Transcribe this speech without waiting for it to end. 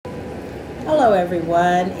Hello,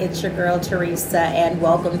 everyone. It's your girl Teresa, and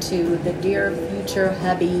welcome to the Dear Future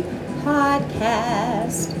Hubby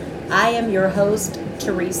podcast. I am your host,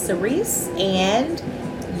 Teresa Reese, and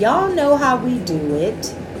y'all know how we do it.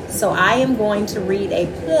 So, I am going to read a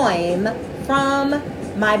poem from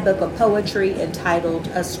my book of poetry entitled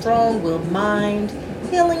A Strong Willed Mind,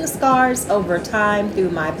 Healing Scars Over Time Through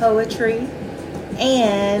My Poetry.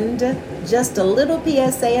 And just a little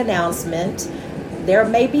PSA announcement. There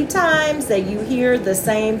may be times that you hear the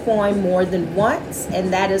same poem more than once,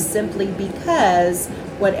 and that is simply because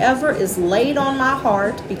whatever is laid on my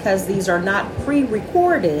heart, because these are not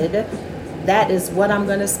pre-recorded, that is what I'm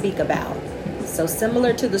going to speak about. So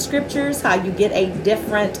similar to the scriptures, how you get a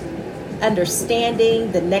different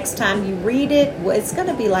understanding the next time you read it, well, it's going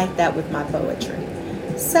to be like that with my poetry.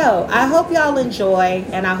 So I hope y'all enjoy,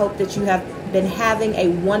 and I hope that you have been having a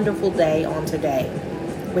wonderful day on today,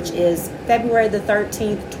 which is February the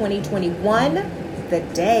 13th, 2021, the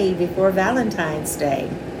day before Valentine's Day.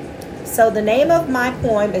 So the name of my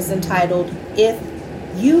poem is entitled, If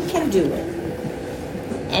You Can Do It.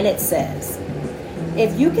 And it says,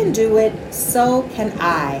 if you can do it, so can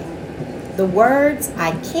I. The words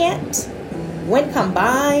I can't, when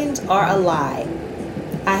combined, are a lie.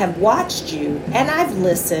 I have watched you and I've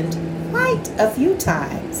listened quite a few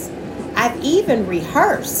times. I've even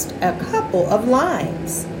rehearsed a couple of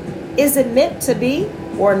lines. Is it meant to be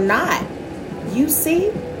or not? You see,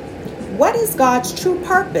 what is God's true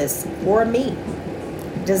purpose for me?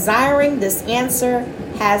 Desiring this answer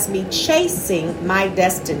has me chasing my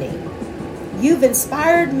destiny. You've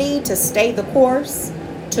inspired me to stay the course,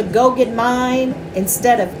 to go get mine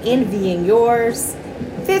instead of envying yours.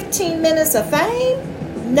 15 minutes of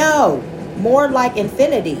fame? No, more like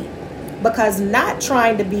infinity. Because not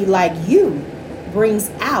trying to be like you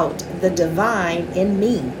brings out the divine in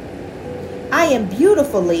me. I am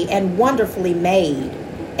beautifully and wonderfully made.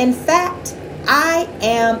 In fact, I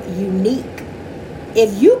am unique.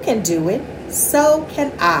 If you can do it, so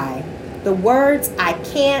can I. The words I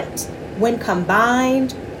can't, when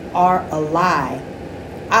combined, are a lie.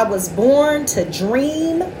 I was born to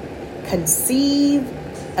dream, conceive,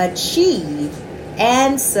 achieve,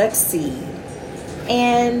 and succeed.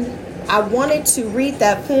 And I wanted to read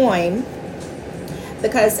that poem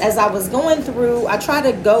because as I was going through, I try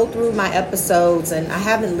to go through my episodes and I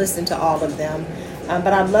haven't listened to all of them,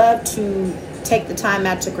 but I love to take the time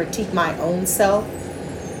out to critique my own self.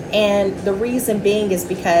 And the reason being is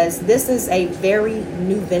because this is a very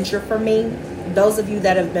new venture for me. Those of you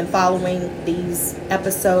that have been following these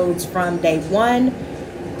episodes from day one,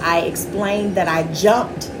 I explained that I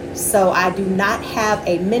jumped. So I do not have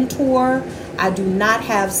a mentor. I do not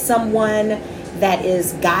have someone that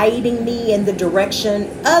is guiding me in the direction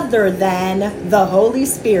other than the Holy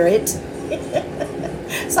Spirit.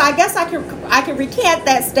 So I guess I can recant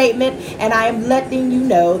that statement, and I am letting you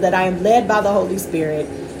know that I am led by the Holy Spirit.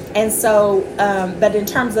 And so, but in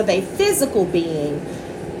terms of a physical being,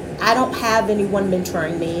 I don't have anyone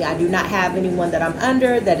mentoring me. I do not have anyone that I'm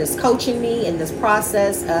under that is coaching me in this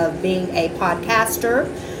process of being a podcaster.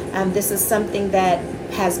 This is something that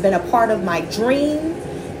has been a part of my dream,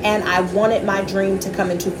 and I wanted my dream to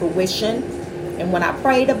come into fruition. And when I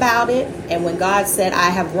prayed about it, and when God said I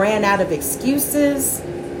have ran out of excuses,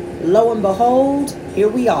 lo and behold, here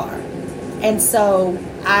we are. And so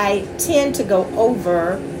I tend to go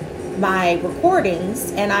over my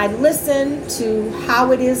recordings and I listen to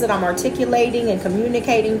how it is that I'm articulating and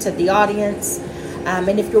communicating to the audience.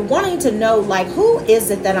 And if you're wanting to know, like, who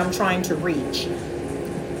is it that I'm trying to reach?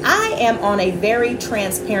 I am on a very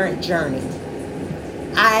transparent journey.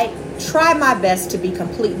 I try my best to be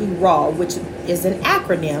completely raw, which is an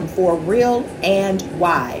acronym for real and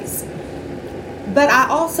wise. But I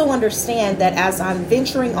also understand that as I'm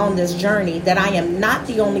venturing on this journey, that I am not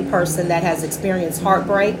the only person that has experienced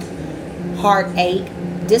heartbreak, heartache,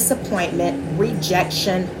 disappointment,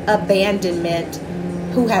 rejection, abandonment,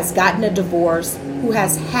 who has gotten a divorce, who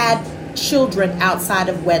has had children outside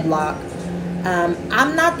of wedlock.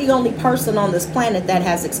 I'm not the only person on this planet that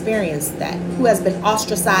has experienced that, who has been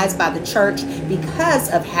ostracized by the church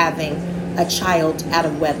because of having a child out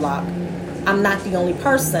of wedlock. I'm not the only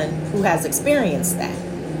person who has experienced that.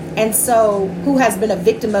 And so, who has been a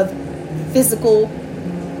victim of physical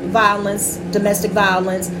violence, domestic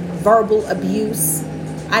violence, verbal abuse.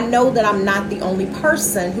 I know that I'm not the only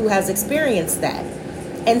person who has experienced that.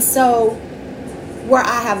 And so, where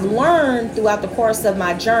I have learned throughout the course of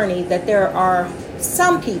my journey that there are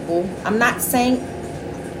some people, I'm not saying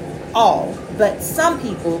all, but some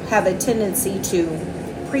people have a tendency to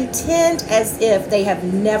pretend as if they have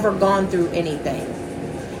never gone through anything.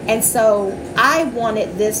 And so I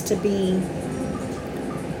wanted this to be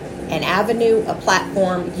an avenue, a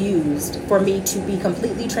platform used for me to be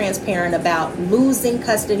completely transparent about losing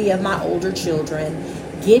custody of my older children,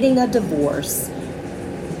 getting a divorce,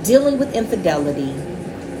 dealing with infidelity,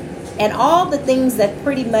 and all the things that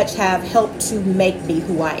pretty much have helped to make me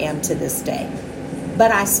who I am to this day.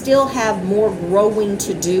 But I still have more growing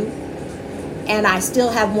to do, and I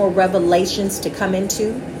still have more revelations to come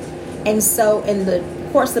into. And so in the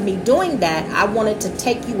course of me doing that, I wanted to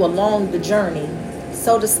take you along the journey,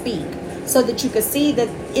 so to speak, so that you could see that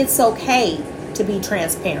it's okay to be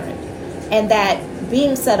transparent, and that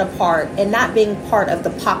being set apart and not being part of the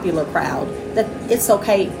popular crowd, that it's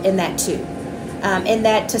okay in that too. And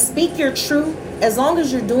that to speak your truth, as long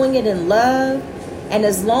as you're doing it in love, and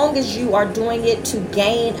as long as you are doing it to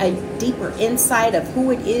gain a deeper insight of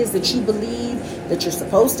who it is that you believe that you're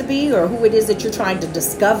supposed to be, or who it is that you're trying to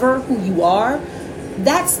discover who you are,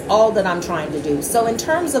 that's all that I'm trying to do. So in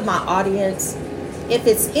terms of my audience, if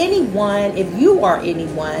it's anyone, if you are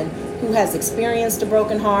anyone who has experienced a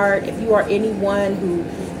broken heart, if you are anyone who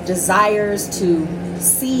desires to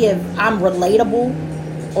see if I'm relatable,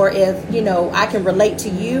 or if, I can relate to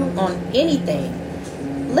you on anything,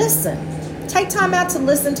 listen. Take time out to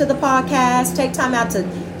listen to the podcast. Take time out to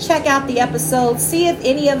check out the episodes. See if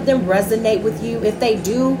any of them resonate with you. If they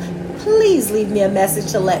do, please leave me a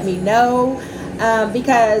message to let me know.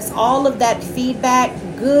 Because all of that feedback,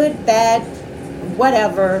 good, bad,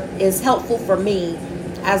 whatever, is helpful for me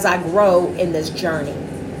as I grow in this journey.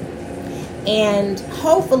 And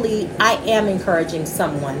hopefully I am encouraging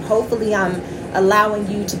someone. Hopefully I'm allowing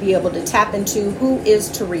you to be able to tap into who is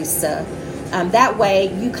Teresa. That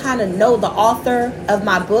way you kind of know the author of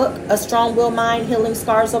my book, A Strong-Willed Mind, Healing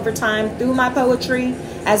Scars Over Time, through my poetry,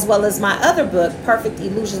 as well as my other book, Perfect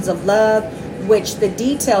Illusions of Love, which the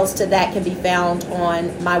details to that can be found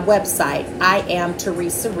on my website,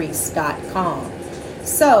 IamTeresaReese.com.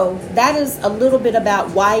 So that is a little bit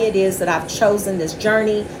about why it is that I've chosen this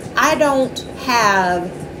journey. I don't have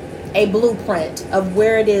a blueprint of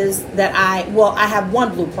where it is that I have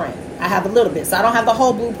one blueprint. I have a little bit. So I don't have the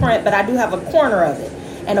whole blueprint, but I do have a corner of it.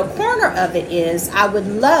 And a corner of it is I would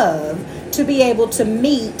love to be able to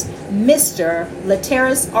meet Mr.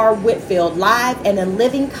 Laterris R. Whitfield live and in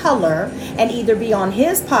living color, and either be on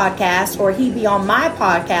his podcast, or he be on my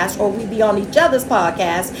podcast, or we be on each other's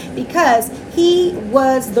podcast, because he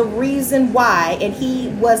was the reason why, and he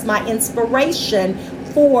was my inspiration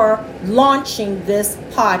for launching this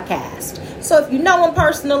podcast. So if you know him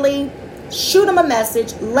personally, shoot him a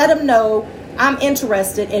message, let him know I'm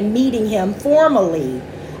interested in meeting him formally.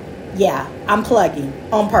 Yeah, I'm plugging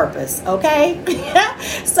on purpose, okay?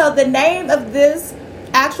 So the name of this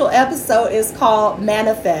actual episode is called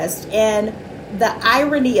Manifest. And the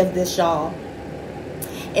irony of this, y'all,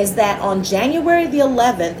 is that on January the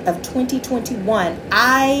 11th of 2021,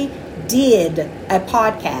 I did a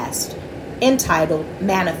podcast entitled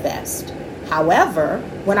Manifest. However,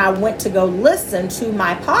 when I went to go listen to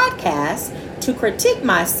my podcast to critique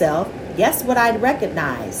myself, guess what I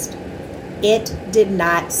recognized? It did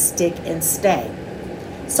not stick and stay.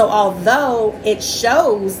 So although it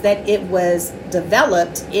shows that it was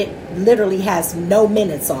developed, it literally has no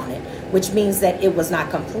minutes on it, which means that it was not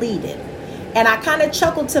completed. And I kind of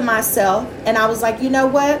chuckled to myself, and I was like, you know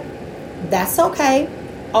what? That's okay.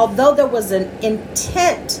 Although there was an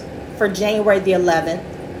intent for January the 11th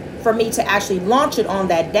for me to actually launch it on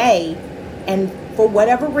that day, and for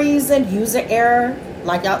whatever reason, user error,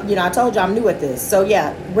 like I told you I'm new at this, so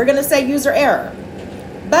yeah, we're gonna say user error.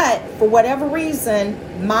 But for whatever reason,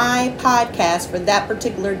 my podcast for that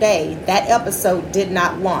particular day, that episode did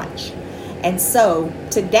not launch. And so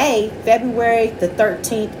today, February the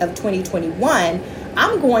 13th of 2021,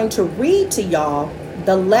 I'm going to read to y'all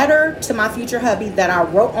the letter to my future hubby that I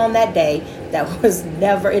wrote on that day.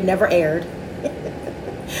 It never aired.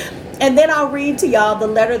 And then I'll read to y'all the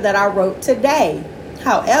letter that I wrote today.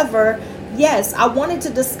 However, yes, I wanted to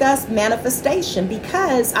discuss manifestation,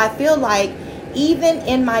 because I feel like even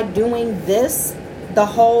in my doing this, the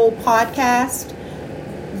whole podcast,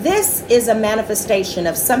 this is a manifestation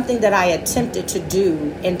of something that I attempted to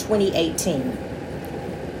do in 2018.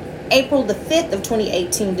 April the 5th of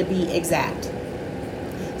 2018 to be exact.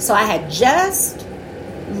 So I had just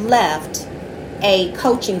left a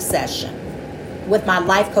coaching session with my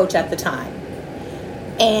life coach at the time.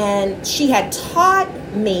 And she had taught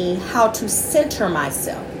me how to center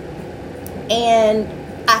myself. And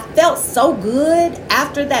I felt so good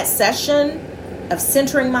after that session of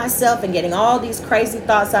centering myself and getting all these crazy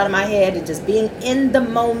thoughts out of my head and just being in the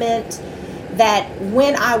moment, that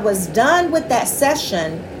when I was done with that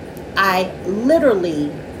session, I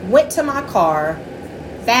literally went to my car,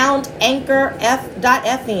 found Anchor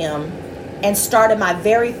F.FM, and started my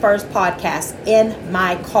very first podcast in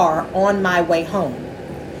my car on my way home.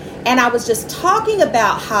 And I was just talking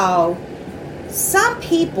about how some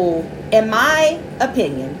people, in my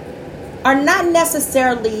opinion, are not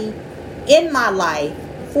necessarily in my life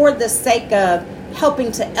for the sake of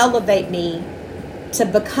helping to elevate me to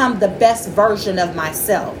become the best version of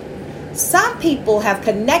myself. Some people have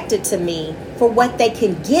connected to me for what they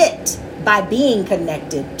can get by being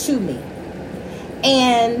connected to me.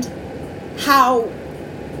 And how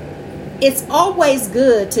it's always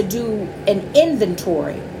good to do an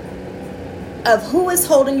inventory of who is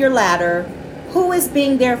holding your ladder, who is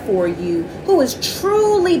being there for you, who is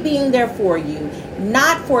truly being there for you,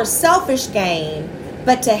 not for selfish gain,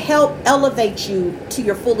 but to help elevate you to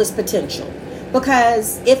your fullest potential.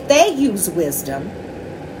 Because if they use wisdom,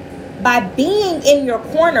 by being in your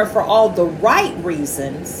corner for all the right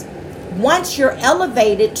reasons, once you're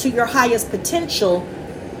elevated to your highest potential,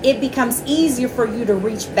 it becomes easier for you to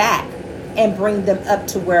reach back and bring them up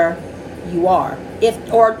to where you are,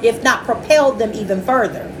 if not propel them even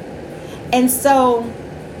further. And so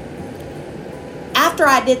after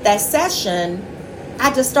I did that session,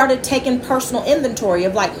 I just started taking personal inventory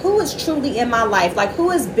of like, who is truly in my life? Like, who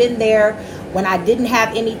has been there when I didn't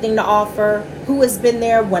have anything to offer? Who has been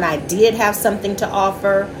there when I did have something to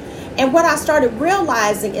offer? And what I started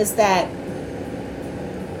realizing is that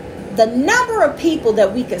the number of people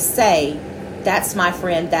that we could say, that's my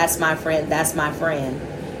friend, that's my friend, that's my friend,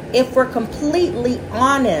 if we're completely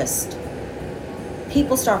honest,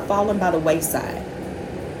 people start falling by the wayside.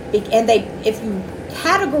 And if you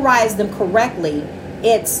categorize them correctly,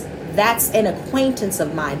 that's an acquaintance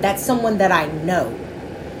of mine. That's someone that I know.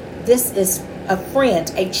 This is a friend,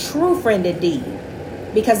 a true friend indeed.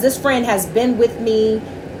 Because this friend has been with me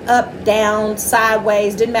up, down,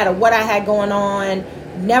 sideways, didn't matter what I had going on,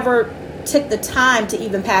 never took the time to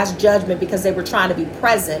even pass judgment because they were trying to be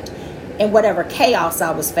present in whatever chaos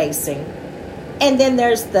I was facing. And then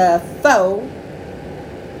there's the foe,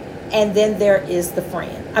 and then there is the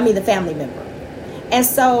family member. And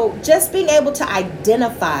so just being able to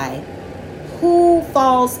identify who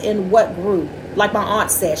falls in what group, like my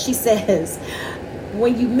aunt says, she says,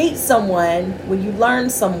 when you meet someone, when you learn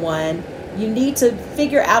someone, you need to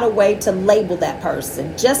figure out a way to label that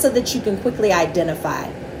person just so that you can quickly identify.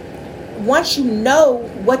 Once you know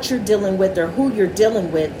what you're dealing with or who you're dealing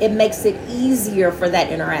with, it makes it easier for that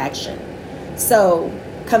interaction. So,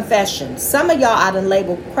 confession. Some of y'all I done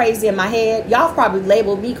labeled crazy in my head. Y'all probably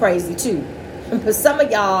labeled me crazy too. But some of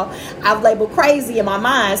y'all I've labeled crazy in my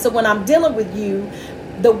mind. So when I'm dealing with you,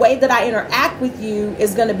 the way that I interact with you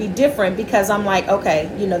is going to be different because I'm like, okay,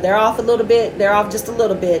 they're off a little bit. They're off just a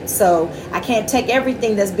little bit. So I can't take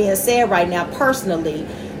everything that's being said right now personally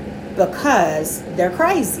because they're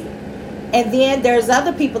crazy. And then there's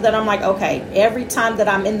other people that I'm like, okay, every time that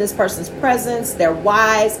I'm in this person's presence, they're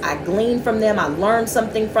wise. I glean from them. I learn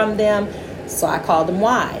something from them. So I call them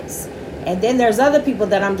wise. And then there's other people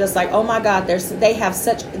that I'm just like, oh my God, they're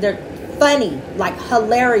funny, like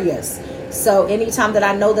hilarious. So anytime that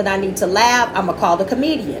I know that I need to laugh, I'm going to call the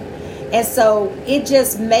comedian. And so it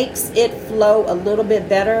just makes it flow a little bit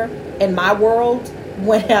better in my world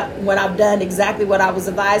when I've done exactly what I was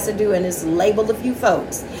advised to do and it's labeled a few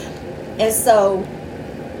folks. And so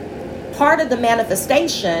part of the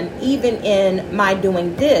manifestation, even in my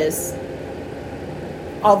doing this,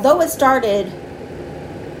 although it started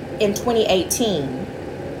in 2018,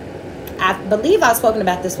 I believe I've spoken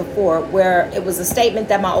about this before, where it was a statement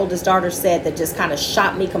that my oldest daughter said that just kind of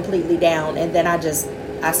shot me completely down. And then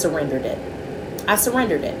I surrendered it.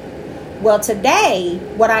 Well, today,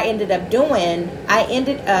 what I ended up doing, I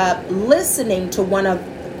ended up listening to one of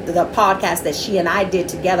the podcasts that she and I did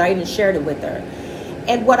together. I even shared it with her.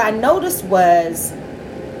 And what I noticed was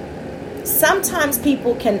sometimes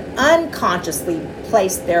people can unconsciously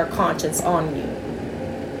place their conscience on you.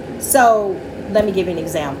 So let me give you an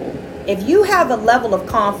example. If you have a level of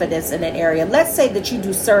confidence in an area, let's say that you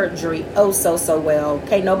do surgery so well.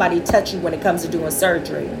 Okay, nobody touch you when it comes to doing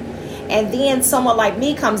surgery. And then someone like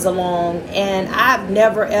me comes along and I've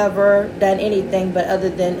never ever done anything but other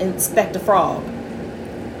than inspect a frog.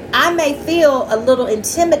 I may feel a little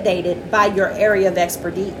intimidated by your area of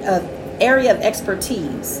expertise,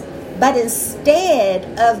 but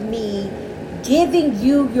instead of me giving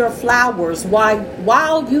you your flowers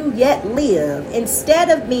while you yet live, instead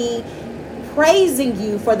of me praising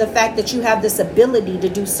you for the fact that you have this ability to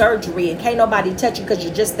do surgery and can't nobody touch you because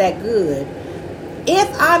you're just that good,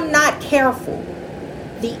 if I'm not careful,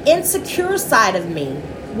 the insecure side of me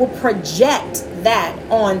will project that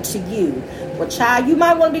onto you. Well, child, you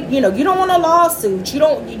might want to be, you don't want a lawsuit.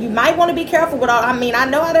 You might want to be careful with all. I mean, I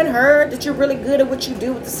know I done heard that you're really good at what you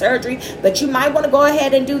do with the surgery, but you might want to go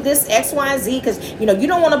ahead and do this X, Y, and Z because, you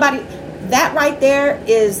don't want nobody. That right there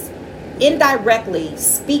is indirectly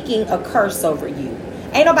speaking a curse over you.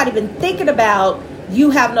 Ain't nobody been thinking about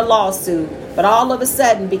you having a lawsuit, but all of a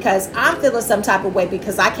sudden, because I'm feeling some type of way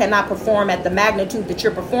because I cannot perform at the magnitude that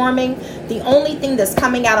you're performing, the only thing that's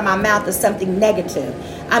coming out of my mouth is something negative.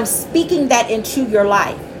 I'm speaking that into your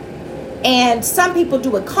life. And some people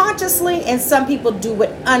do it consciously and some people do it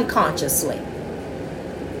unconsciously.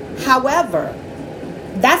 However,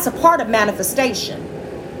 that's a part of manifestation.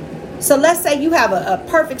 So let's say you have a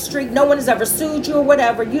perfect streak. No one has ever sued you or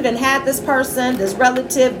whatever. You done had this person, this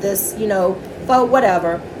relative, this, foe,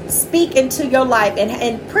 whatever, speak into your life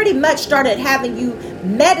and pretty much started having you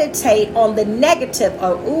meditate on the negative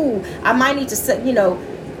of, I might need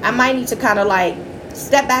to kind of like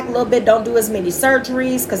step back a little bit. Don't do as many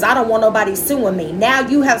surgeries because I don't want nobody suing me. Now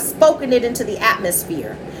you have spoken it into the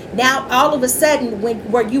atmosphere. Now, all of a sudden,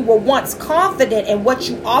 where you were once confident in what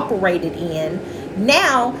you operated in,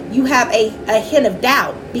 now you have a hint of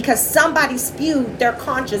doubt because somebody spewed their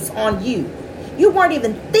conscience on you. You weren't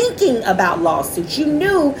even thinking about lawsuits. You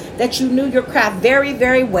knew that you knew your craft very,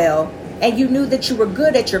 very well, and you knew that you were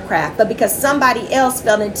good at your craft. But because somebody else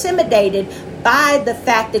felt intimidated by the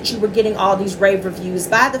fact that you were getting all these rave reviews,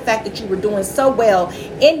 by the fact that you were doing so well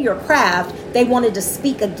in your craft, they wanted to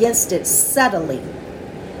speak against it subtly.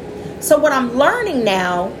 So what I'm learning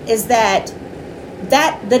now is that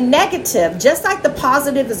the negative, just like the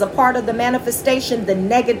positive is a part of the manifestation, the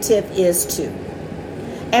negative is too.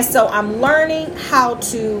 And so I'm learning how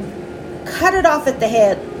to cut it off at the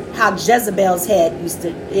head, how Jezebel's head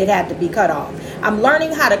it had to be cut off. I'm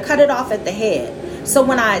learning how to cut it off at the head. So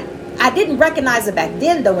when I didn't recognize it back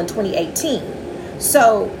then though in 2018.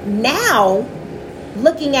 So now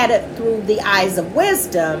looking at it through the eyes of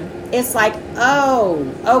wisdom, it's like,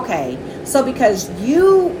 oh, okay. So because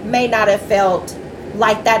you may not have felt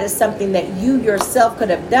like that is something that you yourself could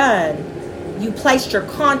have done, you placed your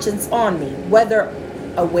conscience on me, whether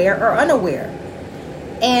aware or unaware.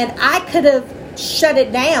 And I could have shut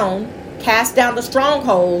it down, cast down the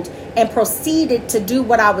stronghold, and proceeded to do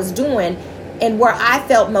what I was doing and where I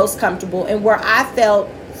felt most comfortable and where I felt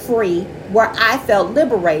free, where I felt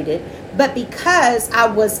liberated. But because I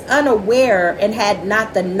was unaware and had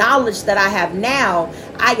not the knowledge that I have now,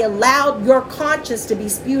 I allowed your conscience to be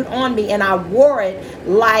spewed on me and I wore it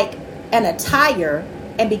like an attire.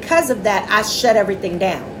 And because of that, I shut everything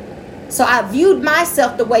down. So I viewed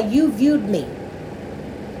myself the way you viewed me.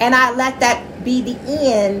 And I let that be the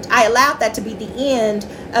end. I allowed that to be the end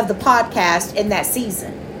of the podcast in that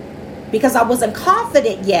season. Because I wasn't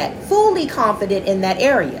confident yet, fully confident in that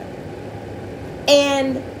area.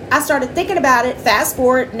 And I started thinking about it. Fast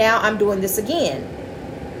forward, now I'm doing this again.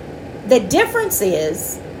 The difference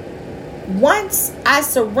is, once I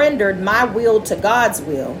surrendered my will to God's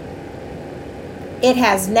will, it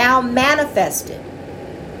has now manifested.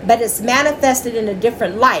 But it's manifested in a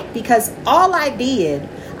different light because all I did,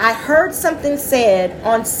 I heard something said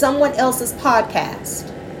on someone else's podcast.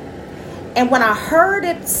 And when I heard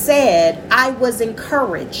it said, I was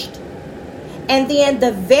encouraged. And then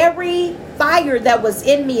the very fire that was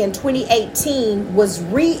in me in 2018 was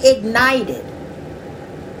reignited.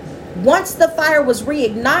 Once the fire was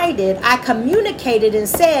reignited, I communicated and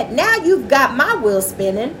said, now you've got my wheel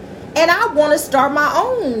spinning. And I want to start my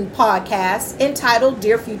own podcast entitled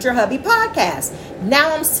Dear Future Hubby Podcast.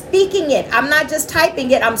 Now I'm speaking it. I'm not just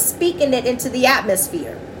typing it. I'm speaking it into the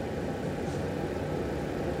atmosphere.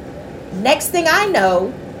 Next thing I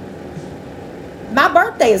know, my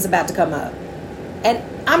birthday is about to come up. And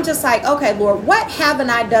I'm just like, okay, Lord, what haven't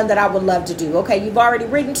I done that I would love to do? Okay, you've already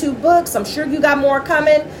written 2 books. I'm sure you got more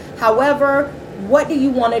coming. However, what do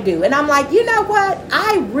you want to do? And I'm like, you know what?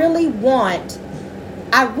 I really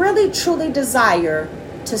truly desire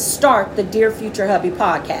to start the Dear Future Hubby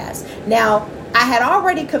podcast. Now, I had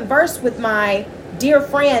already conversed with my dear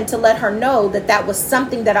friend to let her know that that was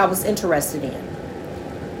something that I was interested in.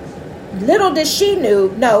 Little did she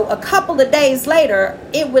know, a couple of days later,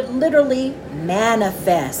 it would literally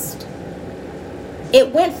manifest.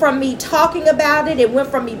 It went from me talking about it. It went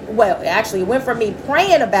from me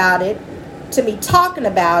praying about it to me talking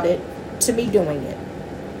about it to me doing it.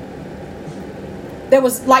 There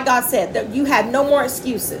was, like God said, that you had no more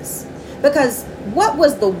excuses. Because what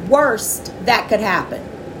was the worst that could happen?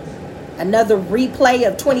 Another replay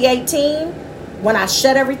of 2018 when I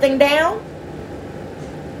shut everything down?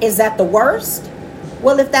 Is that the worst?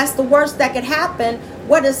 Well, if that's the worst that could happen,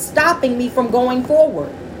 what is stopping me from going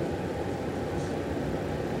forward?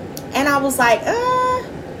 And I was like,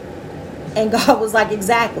 And God was like,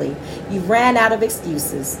 exactly. You've ran out of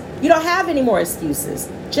excuses. You don't have any more excuses.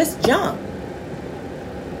 Just jump.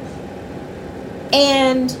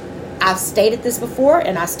 And I've stated this before,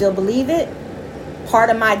 and I still believe it. Part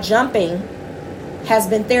of my jumping has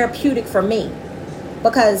been therapeutic for me.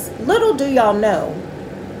 Because little do y'all know,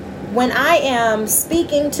 when I am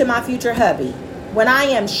speaking to my future hubby, when I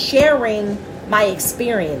am sharing my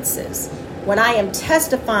experiences, when I am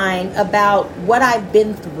testifying about what I've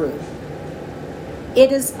been through,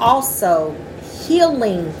 it is also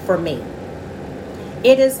healing for me.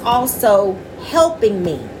 It is also helping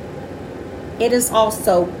me. It is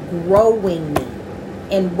also growing me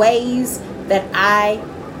in ways that I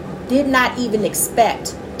did not even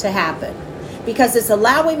expect to happen. Because it's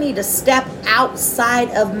allowing me to step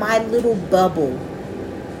outside of my little bubble.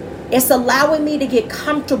 It's allowing me to get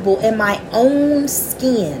comfortable in my own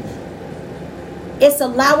skin. It's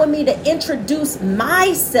allowing me to introduce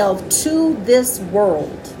myself to this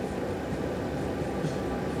world.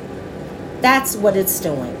 That's what it's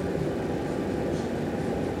doing.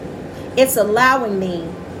 It's allowing me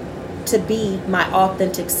to be my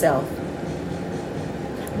authentic self.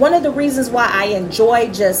 One of the reasons why I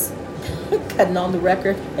enjoy just cutting on the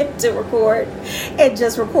record to record and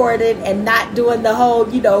just recording and not doing the whole,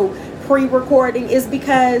 pre-recording is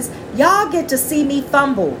because y'all get to see me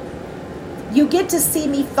fumble. You get to see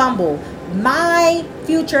me fumble. My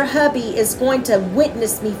future hubby is going to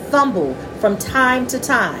witness me fumble from time to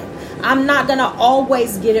time. I'm not going to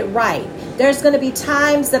always get it right. There's going to be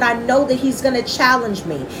times that I know that he's going to challenge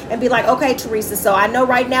me and be like, okay, Teresa, so I know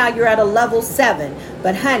right now you're at a level 7,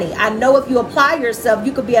 but honey, I know if you apply yourself,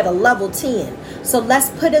 you could be at a level 10. So let's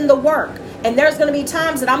put in the work. And there's going to be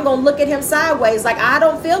times that I'm going to look at him sideways like I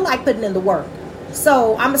don't feel like putting in the work.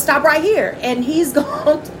 So I'm going to stop right here. And he's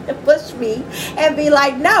going to push me and be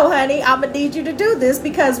like, no, honey, I'm going to need you to do this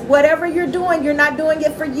because whatever you're doing, you're not doing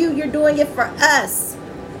it for you. You're doing it for us.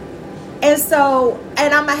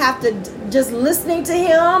 And I'm going to have to just listening to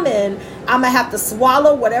him, and I'm going to have to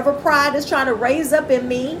swallow whatever pride is trying to raise up in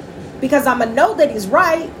me because I'm going to know that he's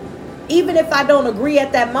right, even if I don't agree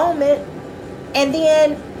at that moment. And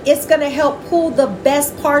then it's going to help pull the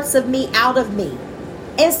best parts of me out of me.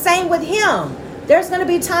 And same with him. There's going to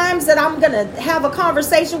be times that I'm going to have a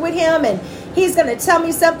conversation with him and he's going to tell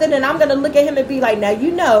me something and I'm going to look at him and be like, now,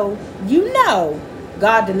 you know,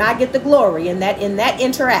 God did not get the glory in that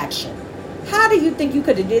interaction. How do you think you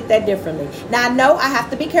could have did that differently? Now, I know I have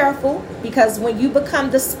to be careful because when you become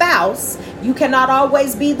the spouse, you cannot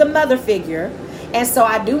always be the mother figure. And so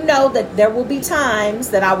I do know that there will be times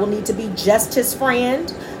that I will need to be just his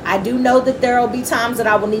friend. I do know that there will be times that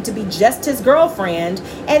I will need to be just his girlfriend.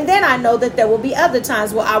 And then I know that there will be other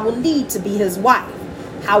times where I will need to be his wife.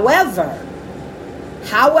 However,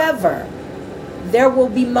 there will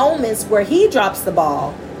be moments where he drops the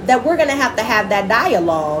ball that we're going to have that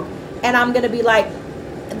dialogue. And I'm going to be like,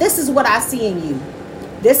 this is what I see in you.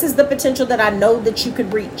 This is the potential that I know that you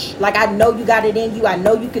could reach. Like, I know you got it in you. I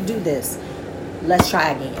know you could do this. Let's try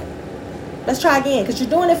again. Let's try again because you're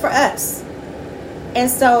doing it for us. And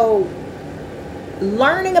so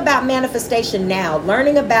learning about manifestation now,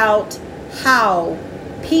 learning about how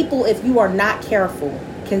people, if you are not careful,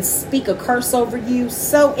 can speak a curse over you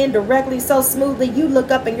so indirectly, so smoothly, you look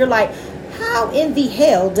up and you're like, how in the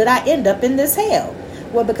hell did I end up in this hell?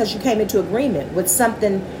 Well, because you came into agreement with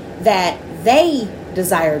something that they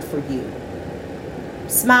desired for you.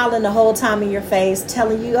 Smiling the whole time in your face,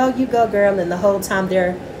 telling you, oh, you go, girl, and the whole time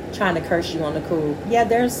they're trying to curse you on the cool. Yeah,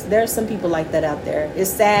 there's some people like that out there. It's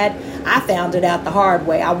sad. I found it out the hard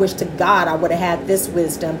way. I wish to God I would have had this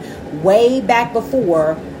wisdom way back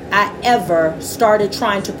before I ever started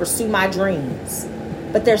trying to pursue my dreams.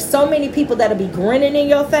 But there's so many people that'll be grinning in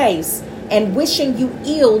your face and wishing you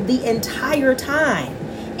ill the entire time.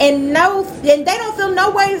 And they don't feel no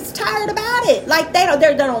ways tired about it. Like they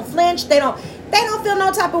don't flinch. They don't feel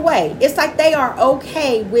no type of way. It's like they are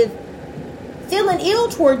okay with feeling ill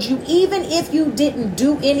towards you, even if you didn't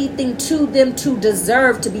do anything to them to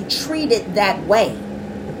deserve to be treated that way.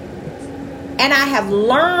 And I have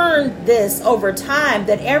learned this over time,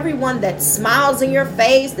 that everyone that smiles in your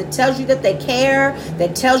face, that tells you that they care,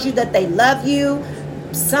 that tells you that they love you,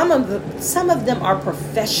 some of them are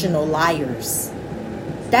professional liars.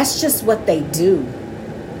 That's just what they do.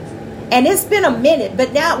 And it's been a minute,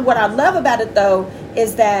 but now what I love about it though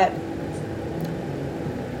is that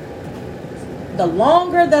the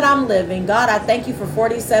longer that I'm living, God, I thank you for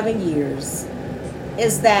 47 years,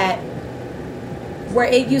 is that where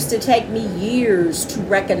it used to take me years to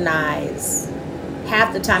recognize,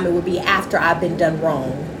 half the time it would be after I've been done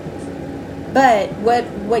wrong. But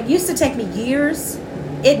what used to take me years,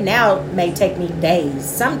 it now may take me days,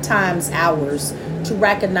 sometimes hours, to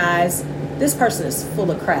recognize this person is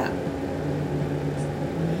full of crap.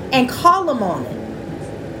 And call them on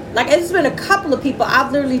it. Like, it's been a couple of people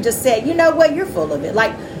I've literally just said, you know what, you're full of it.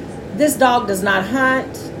 Like, this dog does not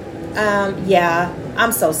hunt. Yeah,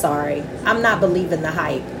 I'm so sorry. I'm not believing the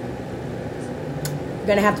hype. You're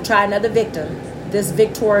going to have to try another victim. This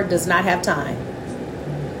victor does not have time.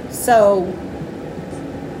 So,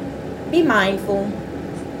 be mindful.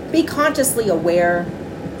 Be consciously aware.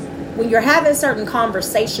 When you're having certain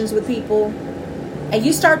conversations with people, and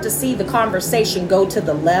you start to see the conversation go to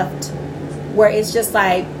the left, where it's just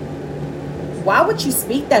like, why would you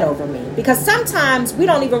speak that over me? Because sometimes we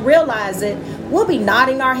don't even realize it. We'll be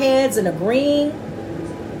nodding our heads and agreeing.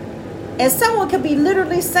 And someone could be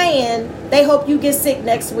literally saying they hope you get sick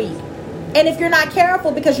next week. And if you're not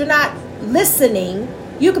careful because you're not listening,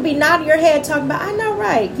 you could be nodding your head talking about, I know,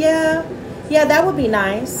 right? Yeah, that would be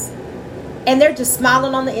nice. And they're just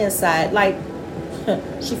smiling on the inside like,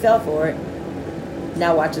 she fell for it.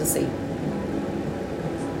 Now watch and see.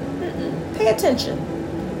 Pay attention.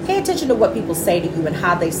 Pay attention to what people say to you and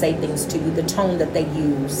how they say things to you, the tone that they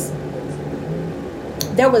use.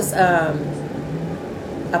 There was a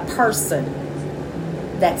person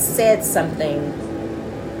that said something,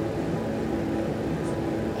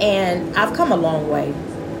 and I've come a long way.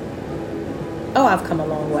 Oh, I've come a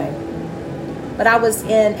long way. But I was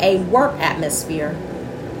in a work atmosphere,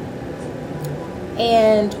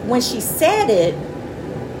 and when she said it,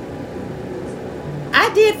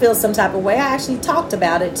 I did feel some type of way. I actually talked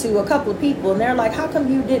about it to a couple of people, and they're like, how come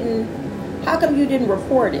you didn't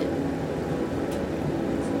report it?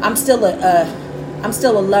 I'm still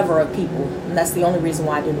a lover of people, and that's the only reason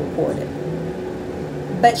why I didn't report it.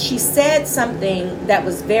 But she said something that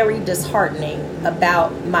was very disheartening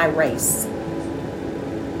about my race.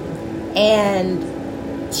 And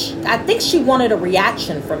I think she wanted a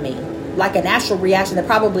reaction from me, like an actual reaction that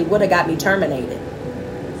probably would have got me terminated.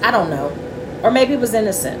 I don't know. Or maybe it was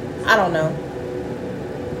innocent. I don't know.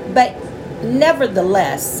 But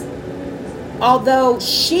nevertheless, although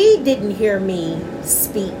she didn't hear me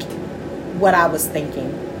speak what I was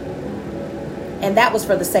thinking, and that was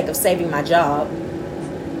for the sake of saving my job,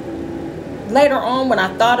 later on when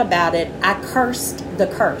I thought about it, I cursed the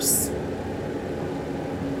curse.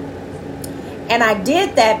 And I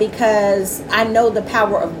did that because I know the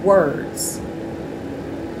power of words.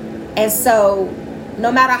 And so, no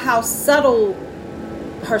matter how subtle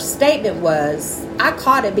her statement was, I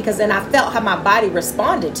caught it because then I felt how my body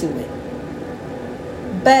responded to it.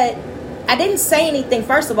 But I didn't say anything.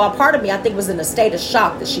 First of all, part of me, I think, was in a state of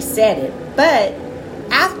shock that she said it. But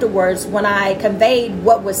afterwards, when I conveyed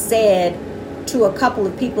what was said to a couple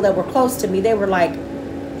of people that were close to me, they were like,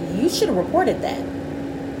 you should have reported that.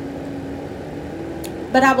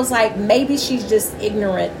 But I was like, maybe she's just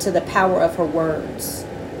ignorant to the power of her words.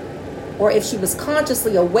 Or if she was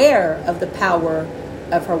consciously aware of the power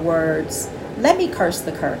of her words, let me curse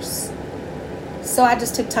the curse. So I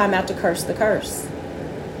just took time out to curse the curse.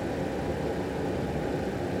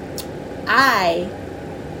 I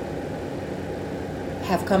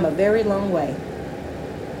have come a very long way.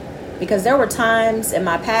 Because there were times in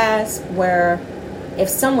my past where if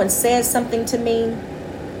someone said something to me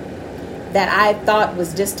that I thought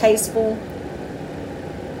was distasteful,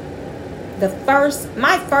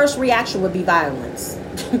 my first reaction would be violence.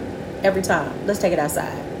 Every time. Let's take it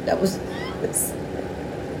outside.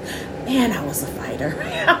 Man, I was a fighter.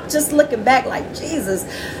 I'm just looking back like, Jesus,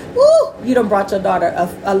 woo, you done brought your daughter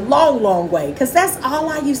a long, long way. Because that's all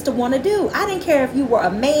I used to want to do. I didn't care if you were a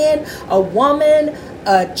man, a woman,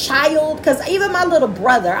 a child. Because even my little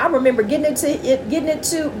brother, I remember getting into it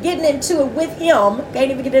with him.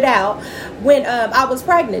 Can't even get it out. When I was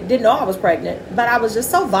pregnant. Didn't know I was pregnant. But I was just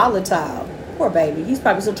so volatile. Poor baby. He's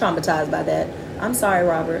probably so traumatized by that. I'm sorry,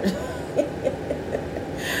 Robert.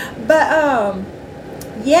 But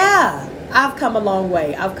yeah, I've come a long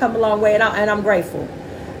way. And I'm grateful.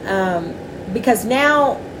 Because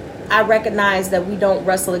now I recognize that we don't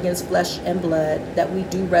wrestle against flesh and blood, that we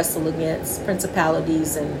do wrestle against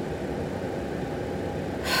principalities and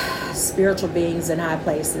spiritual beings in high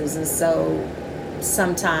places. And so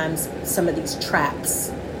sometimes some of these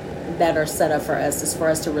traps that are set up for us is for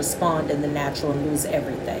us to respond in the natural and lose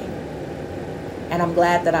everything. And I'm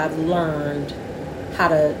glad that I've learned how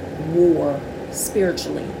to war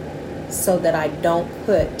spiritually so that I don't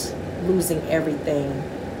put losing everything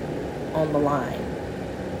on the line.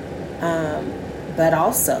 But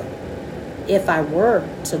also, if I were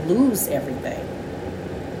to lose everything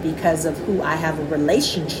because of who I have a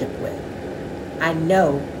relationship with, I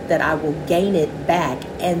know that I will gain it back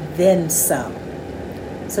and then some.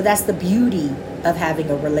 So that's the beauty of having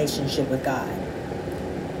a relationship with God.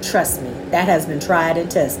 Trust me, that has been tried and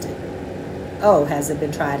tested. Oh, has it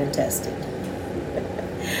been tried and tested?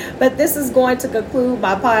 But this is going to conclude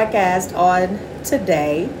my podcast on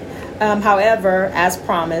today. However, as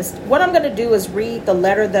promised, what I'm going to do is read the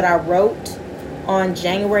letter that I wrote on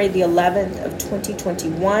January the 11th of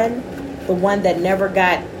 2021, the one that never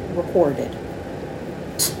got recorded.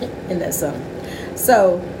 Isn't that something?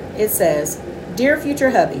 So it says, "Dear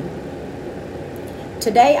future hubby,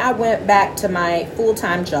 today I went back to my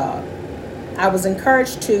full-time job. I was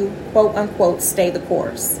encouraged to, quote unquote, stay the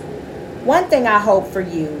course. One thing I hope for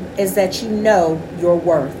you is that you know your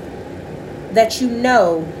worth. That you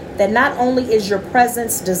know that not only is your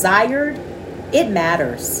presence desired, it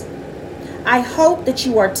matters. I hope that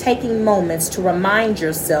you are taking moments to remind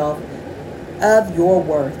yourself of your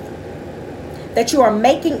worth. That you are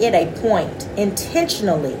making it a point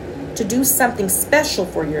intentionally to do something special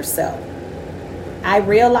for yourself. I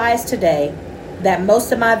realize today that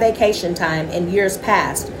most of my vacation time in years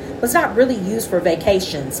past was not really used for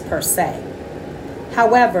vacations per se.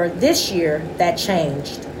 However, this year that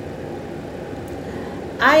changed.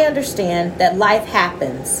 I understand that life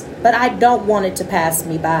happens, but I don't want it to pass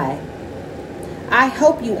me by. I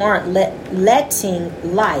hope you aren't letting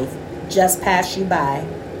life just pass you by.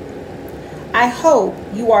 I hope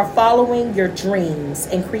you are following your dreams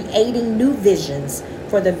and creating new visions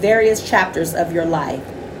for the various chapters of your life,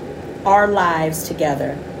 our lives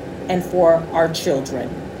together, and for our children.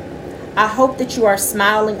 I hope that you are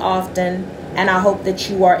smiling often, and I hope that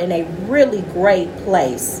you are in a really great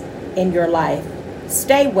place in your life.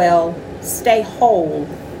 Stay well, stay whole.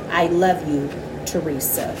 I love you,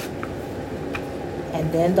 Teresa."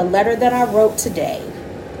 And then the letter that I wrote today,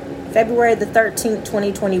 February the 13th,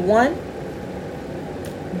 2021.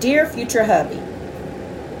 "Dear future hubby,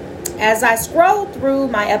 as I scrolled through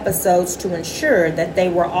my episodes to ensure that they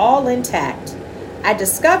were all intact, I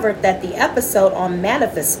discovered that the episode on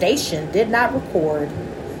manifestation did not record.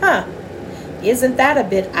 Isn't that a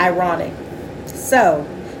bit ironic? So,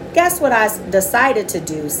 guess what I decided to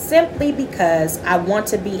do simply because I want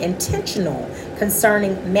to be intentional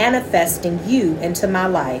concerning manifesting you into my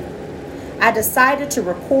life. I decided to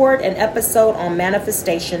record an episode on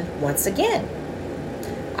manifestation once again.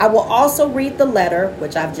 I will also read the letter,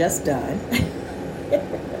 which I've just done,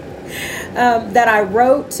 that I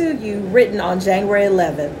wrote to you written on January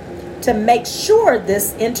 11th to make sure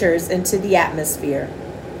this enters into the atmosphere.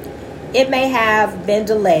 It may have been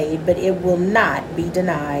delayed, but it will not be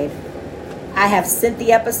denied. I have sent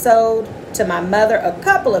the episode to my mother a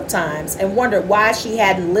couple of times and wondered why she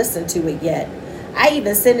hadn't listened to it yet. I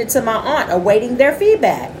even sent it to my aunt awaiting their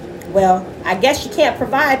feedback. Well, I guess you can't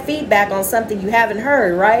provide feedback on something you haven't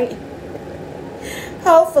heard, right?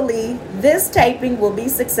 Hopefully, this taping will be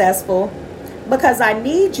successful because I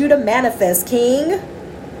need you to manifest, King.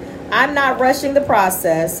 I'm not rushing the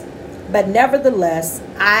process, but nevertheless,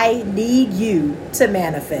 I need you to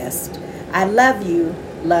manifest. I love you.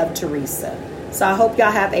 Love, Teresa." So I hope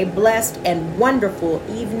y'all have a blessed and wonderful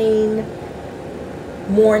evening,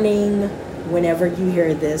 morning, whenever you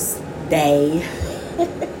hear this, day.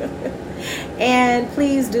 And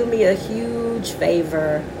please do me a huge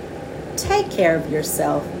favor. Take care of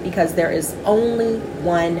yourself because there is only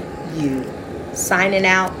one you. Signing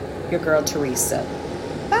out, your girl Teresa.